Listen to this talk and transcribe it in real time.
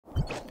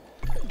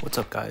What's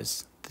up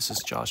guys, this is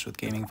Josh with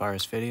Gaming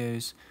Virus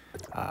Videos.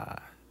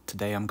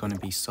 Today I'm going to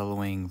be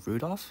soloing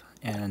Rudolph,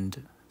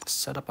 and the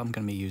setup I'm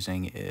going to be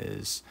using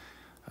is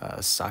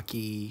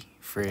Saki,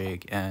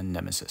 Frigg, and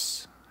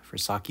Nemesis. For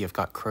Saki I've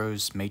got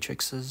Crow's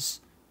matrices,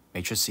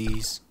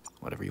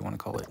 whatever you want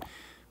to call it.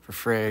 For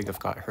Frigg I've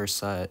got her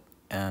set,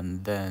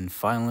 and then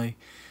finally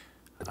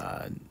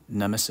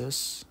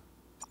Nemesis,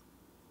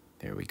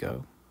 there we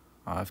go,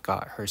 I've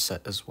got her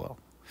set as well.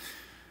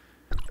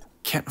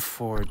 Can't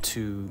afford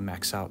to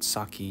max out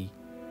Saki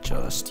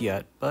just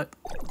yet, but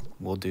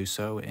we'll do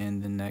so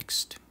in the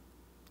next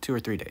 2 or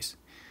 3 days.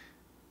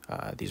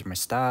 These are my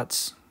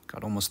stats.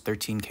 Got almost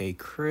 13k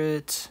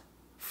crit.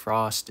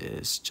 Frost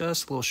is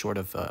just a little short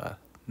of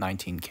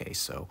 19k,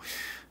 so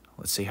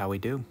let's see how we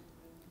do.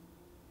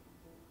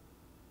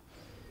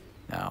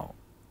 Now,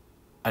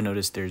 I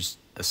noticed there's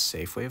a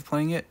safe way of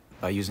playing it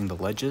by using the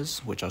ledges,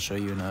 which I'll show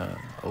you in a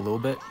little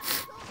bit.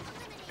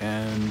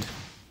 And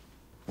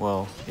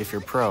well, if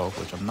you're pro,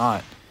 which I'm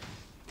not,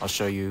 I'll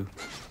show you,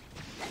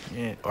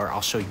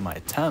 I'll show you my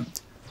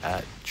attempt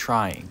at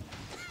trying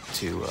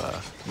to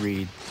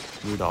read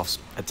Rudolph's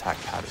attack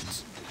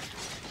patterns.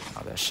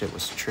 That shit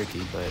was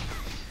tricky, but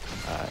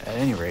at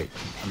any rate,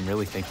 I'm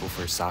really thankful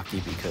for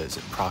Saki because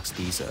it procs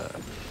these,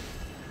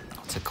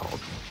 what's it called,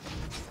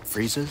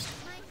 freezes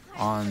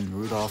on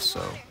Rudolph,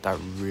 so that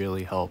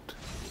really helped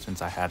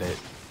since I had it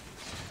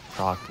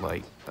proc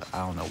like, I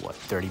don't know what,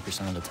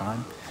 30% of the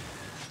time.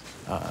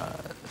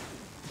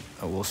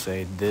 I will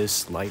say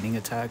this lightning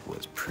attack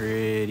was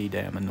pretty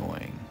damn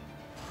annoying.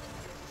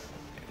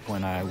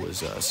 When I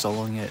was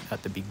soloing it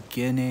at the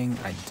beginning,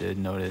 I did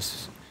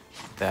notice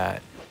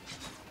that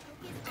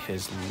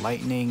his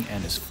lightning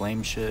and his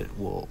flame shit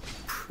will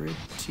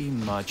pretty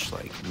much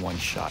like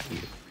one-shot you.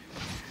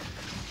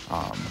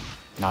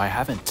 Now I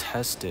haven't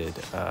tested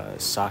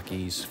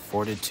Saki's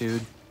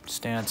fortitude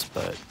stance,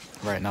 but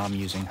right now I'm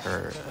using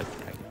her,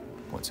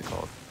 what's it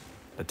called?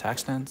 Attack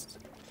stance?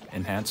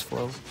 Enhanced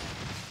flow?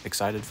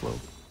 Excited flow,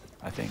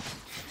 I think.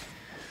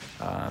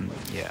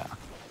 Yeah.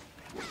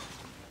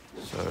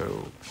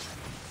 So,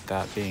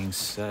 that being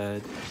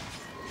said,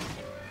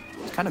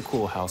 it's kind of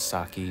cool how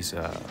Saki's,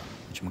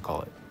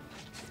 whatchamacallit,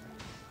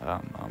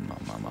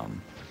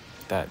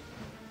 that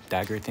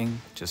dagger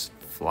thing just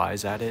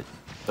flies at it,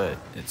 but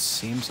it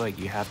seems like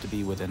you have to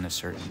be within a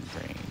certain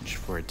range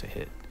for it to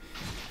hit.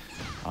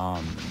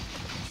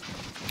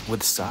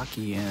 With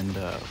Saki and,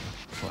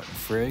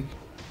 Frigg,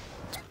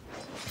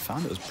 I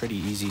found it was pretty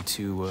easy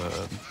to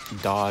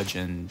dodge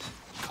and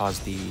cause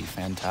the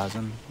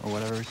phantasm or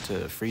whatever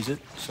to freeze it,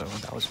 so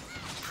that was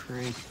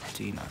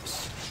pretty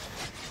nice.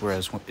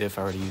 Whereas if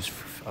I were to use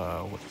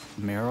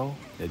Meryl,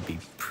 it'd be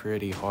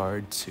pretty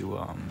hard to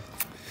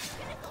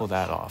pull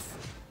that off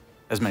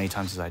as many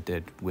times as I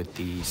did with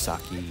the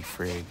Saki,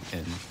 Frigg,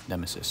 and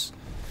Nemesis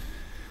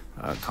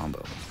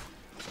combo.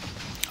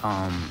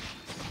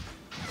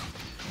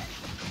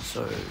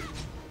 So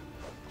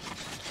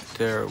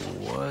there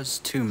was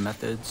 2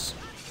 methods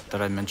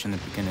that I mentioned in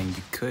the beginning.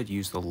 You could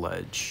use the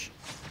ledge,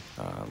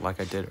 like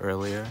I did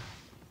earlier.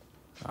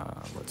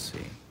 Let's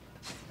see,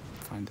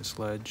 find this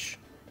ledge.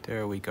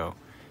 There we go.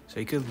 So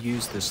you could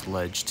use this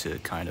ledge to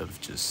kind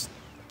of just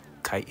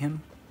kite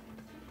him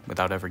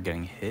without ever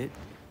getting hit,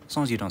 as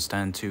long as you don't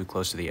stand too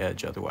close to the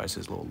edge, otherwise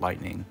his little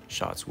lightning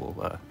shots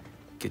will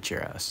get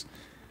your ass.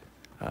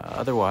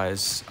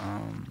 Otherwise,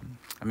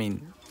 I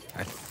mean,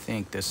 I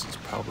think this is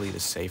probably the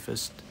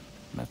safest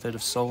method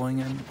of soloing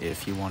him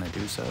if you want to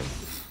do so.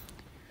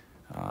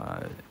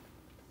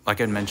 Like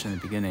I mentioned in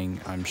the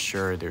beginning, I'm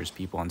sure there's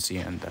people on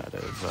CN that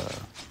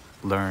have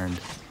learned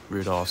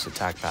Rudolph's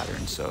attack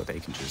pattern, so they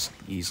can just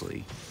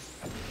easily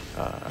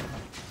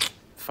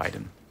fight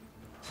him.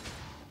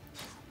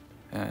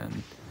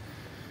 And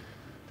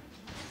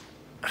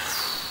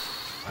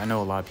I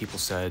know a lot of people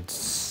said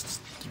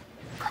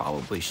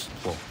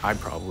I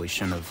probably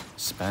shouldn't have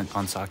spent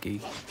on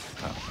Saki.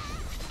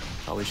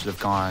 Probably should have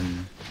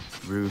gone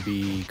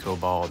Ruby,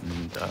 Cobalt,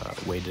 and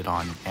waited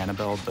on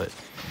Annabelle, but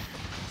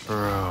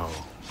bro,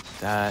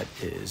 that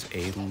is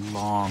a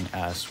long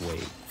ass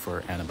wait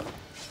for Annabelle.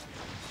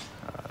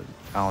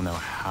 I don't know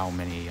how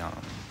many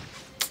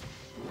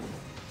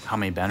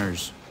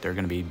banners there are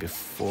gonna be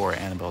before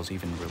Annabelle's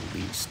even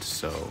released,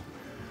 so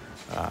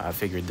I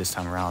figured this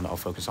time around I'll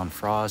focus on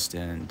Frost,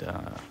 and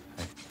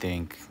I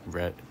think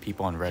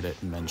people on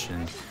Reddit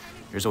mentioned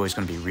there's always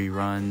gonna be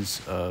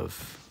reruns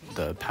of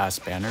the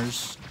past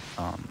banners.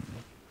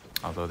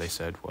 Although they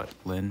said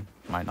Lynn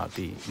might not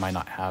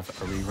have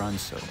a rerun,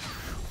 so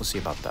we'll see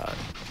about that.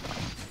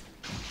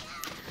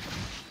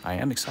 I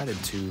am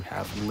excited to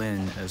have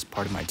Lynn as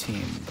part of my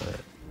team, but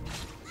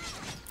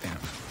damn,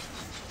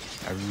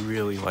 I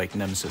really like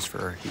Nemesis for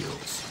her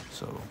heals,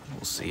 so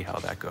we'll see how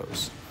that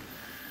goes,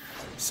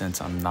 since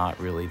I'm not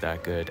really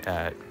that good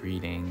at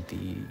reading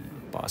the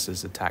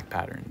boss's attack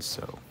patterns.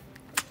 So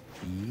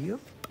yep.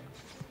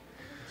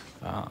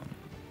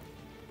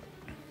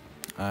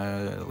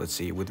 Let's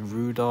see, with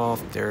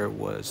Rudolph, there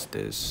was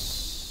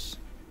this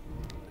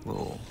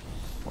little,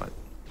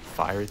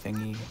 fire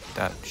thingy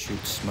that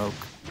shoots smoke.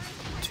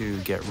 to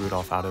get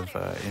Rudolph out of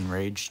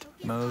enraged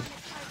mode.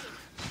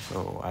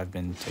 So I've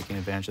been taking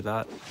advantage of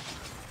that.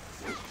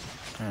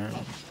 And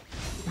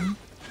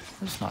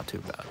it's not too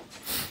bad.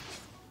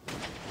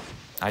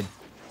 I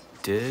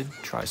did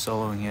try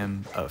soloing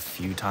him a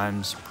few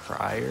times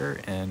prior,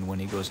 and when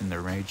he goes into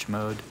enraged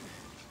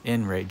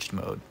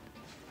mode,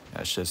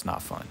 that's just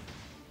not fun.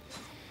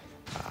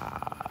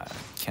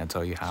 Can't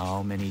tell you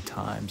how many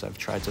times I've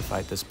tried to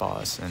fight this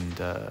boss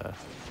and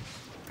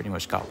pretty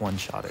much got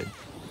one-shotted.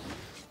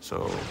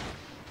 So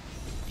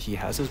he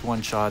has his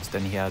one-shots,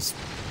 then he has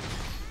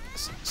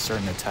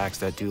certain attacks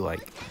that do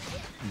like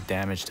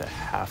damage to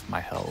half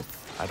my health.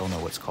 I don't know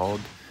what's called.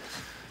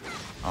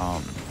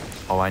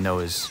 All I know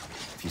is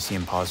if you see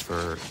him pause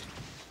for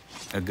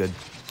a good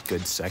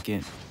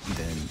second,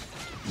 then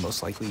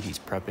most likely he's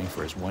prepping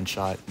for his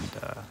one-shot, and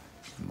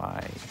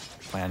my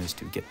plan is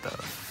to get the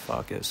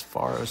fuck as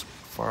far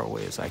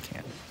away as I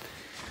can.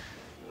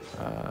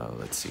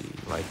 Let's see,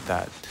 like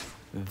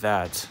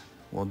that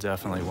will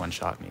definitely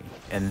one-shot me,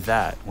 and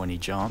that when he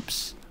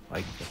jumps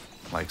like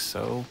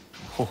so.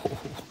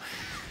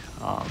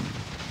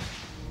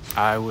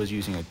 I was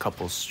using a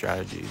couple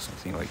strategies, I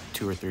think like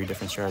 2 or 3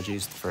 different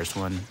strategies. The first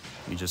one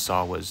you just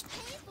saw was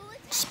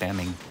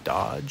spamming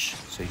dodge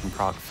so you can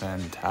proc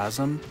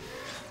Phantasm.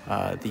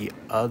 The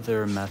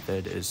other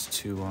method is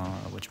to,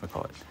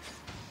 whatchamacallit,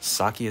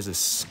 Saki is a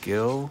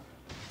skill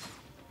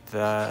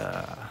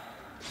that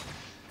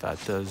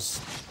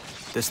does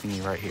this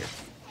thingy right here.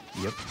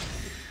 Yep.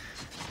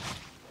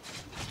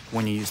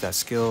 When you use that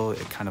skill,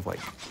 it kind of like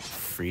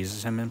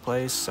freezes him in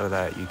place so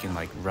that you can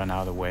like run out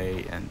of the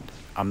way, and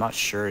I'm not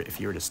sure if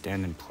you were to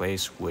stand in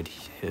place, would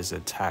his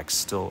attack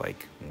still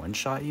like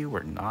one-shot you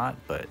or not,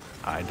 but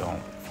I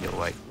don't feel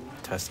like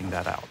testing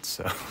that out.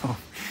 So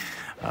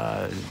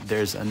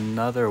there's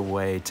another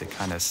way to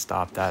kind of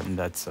stop that, and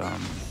that's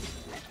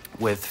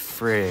with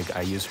Frigg,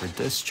 I use her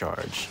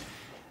discharge.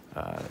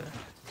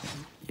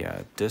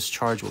 Yeah,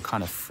 discharge will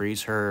kind of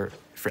freeze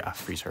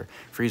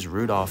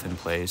Rudolph in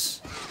place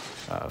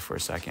for a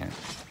second.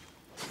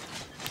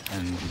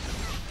 And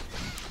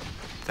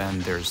then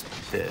there's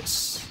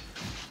this.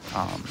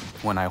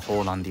 When I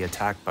hold on the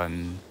attack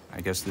button,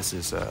 I guess this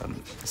is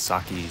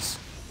Saki's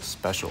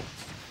special,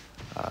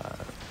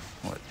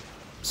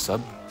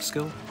 sub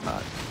skill?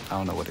 I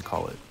don't know what to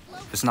call it.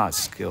 It's not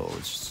skill,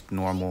 it's just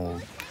normal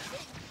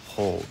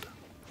hold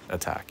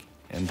attack.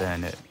 And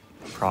then it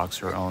procs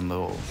her own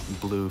little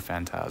blue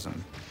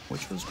phantasm,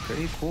 which was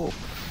pretty cool.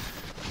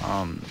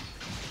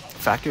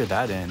 Factor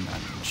that in, I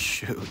mean,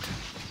 shoot.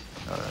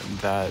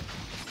 That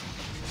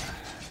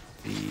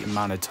the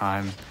amount of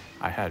time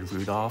I had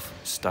Rudolph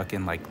stuck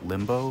in like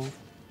limbo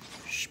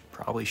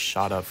probably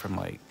shot up from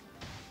like,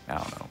 I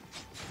don't know,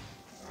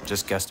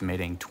 just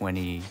guesstimating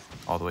 20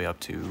 all the way up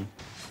to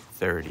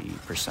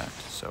 30%.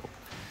 So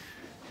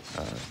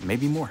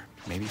maybe more,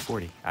 maybe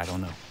 40. I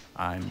don't know.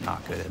 I'm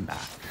not good at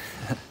math.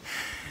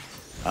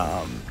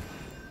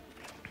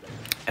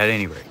 At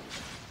any rate,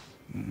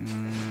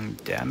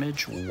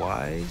 damage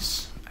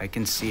wise, I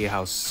can see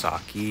how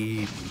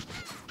Saki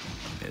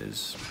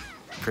is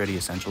pretty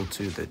essential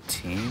to the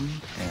team,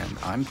 and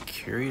I'm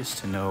curious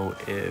to know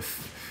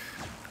if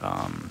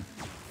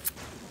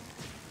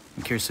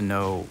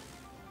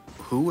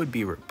who would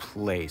be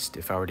replaced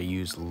if I were to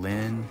use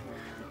Lyn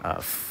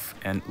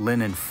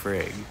and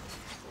Frigg.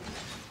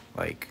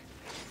 Like,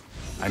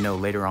 I know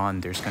later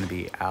on there's going to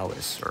be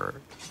Alice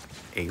or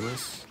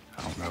Alice.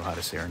 I don't know how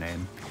to say her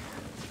name.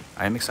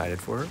 I am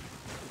excited for her.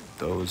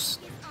 Those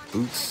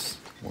boots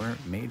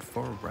weren't made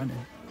for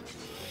running.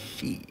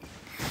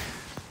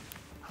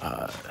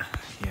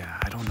 Yeah,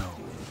 I don't know.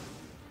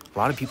 A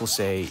lot of people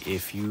say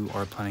if you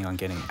are planning on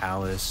getting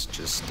Alice,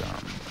 just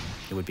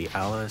it would be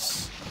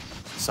Alice,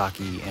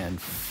 Saki, and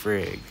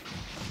Frigg.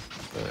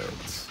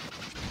 But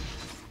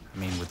I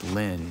mean, with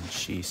Lyn,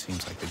 she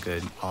seems like a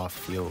good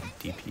off-field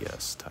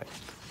DPS type.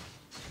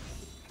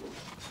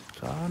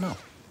 So I don't know.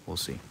 We'll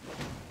see.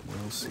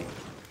 We'll see.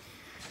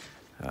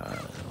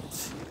 Let's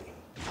see.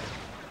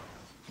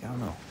 Yeah, I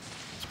don't know.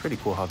 It's pretty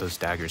cool how those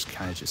daggers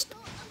kind of just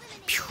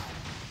pew,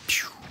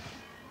 pew,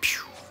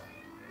 pew,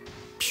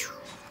 pew.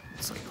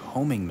 It's like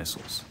homing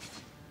missiles.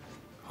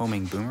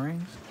 Homing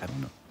boomerangs? I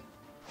don't know.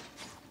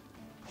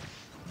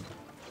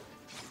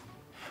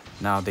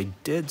 Now, they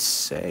did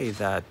say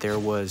that there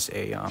was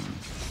a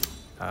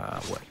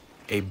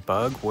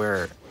bug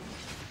where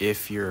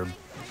if you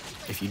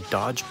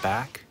dodge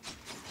back,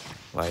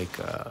 like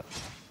I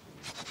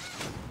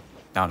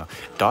don't know,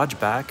 dodge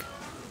back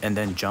and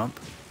then jump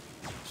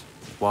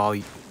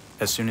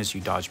as soon as you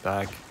dodge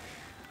back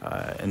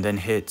and then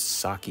hit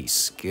Saki's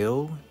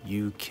skill,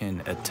 you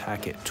can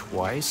attack it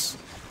twice.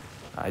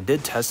 I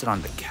did test it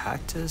on the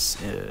cactus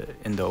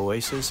in the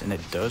oasis, and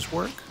it does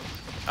work.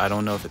 I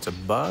don't know if it's a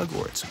bug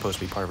or it's supposed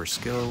to be part of her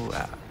skill,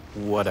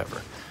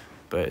 whatever.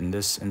 But in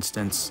this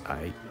instance,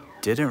 I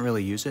didn't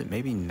really use it.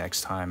 Maybe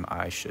next time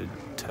I should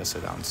test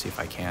it out and see if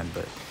I can,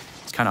 but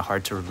it's kind of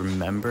hard to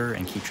remember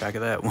and keep track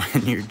of that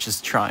when you're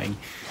just trying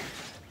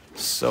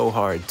so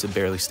hard to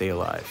barely stay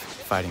alive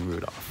fighting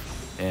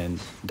Rudolph. and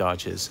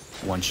dodge his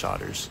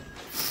one-shotters.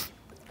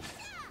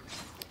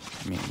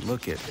 I mean,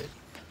 look at it.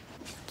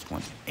 It's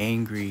one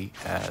angry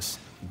ass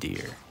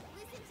deer.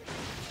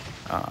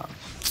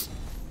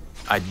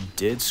 I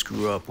did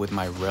screw up with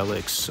my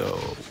relics, so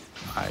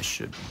I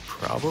should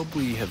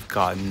probably have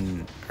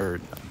gotten,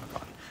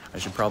 I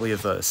should probably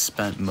have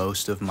spent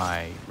most of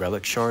my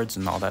relic shards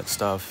and all that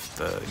stuff,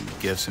 the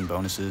gifts and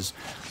bonuses,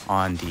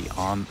 on the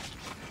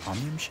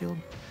Omnium shield?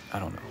 I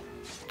don't know.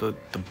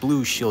 The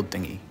blue shield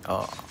thingy.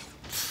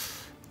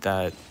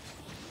 That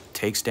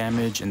takes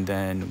damage, and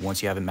then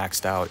once you have it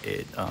maxed out,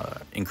 it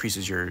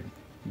increases your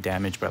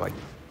damage by like,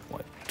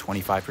 what,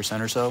 25%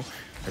 or so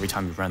every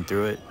time you run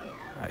through it.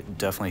 I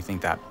definitely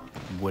think that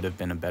would have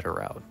been a better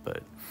route,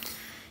 but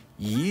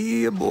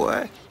yeah,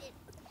 boy.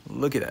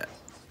 Look at that.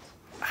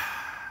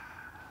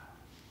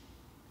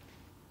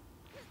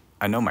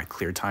 I know my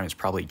clear time is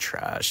probably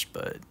trash,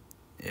 but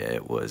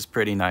it was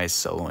pretty nice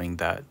soloing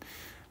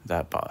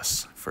that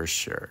boss for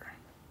sure.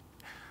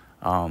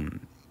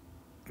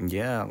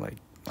 Yeah,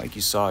 like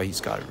you saw, he's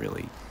got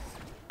really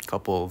a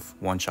couple of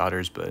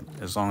one-shotters, but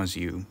as long as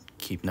you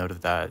keep note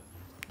of that,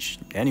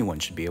 anyone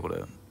should be able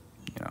to,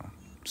 you know,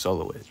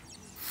 solo it.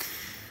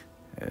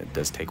 It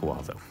does take a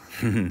while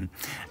though.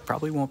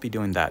 Probably won't be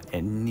doing that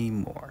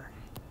anymore.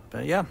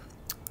 But yeah,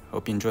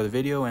 hope you enjoy the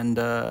video, and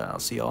I'll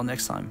see y'all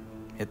next time.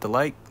 Hit the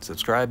like,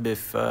 subscribe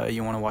if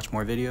you want to watch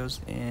more videos,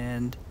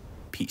 and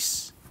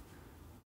peace.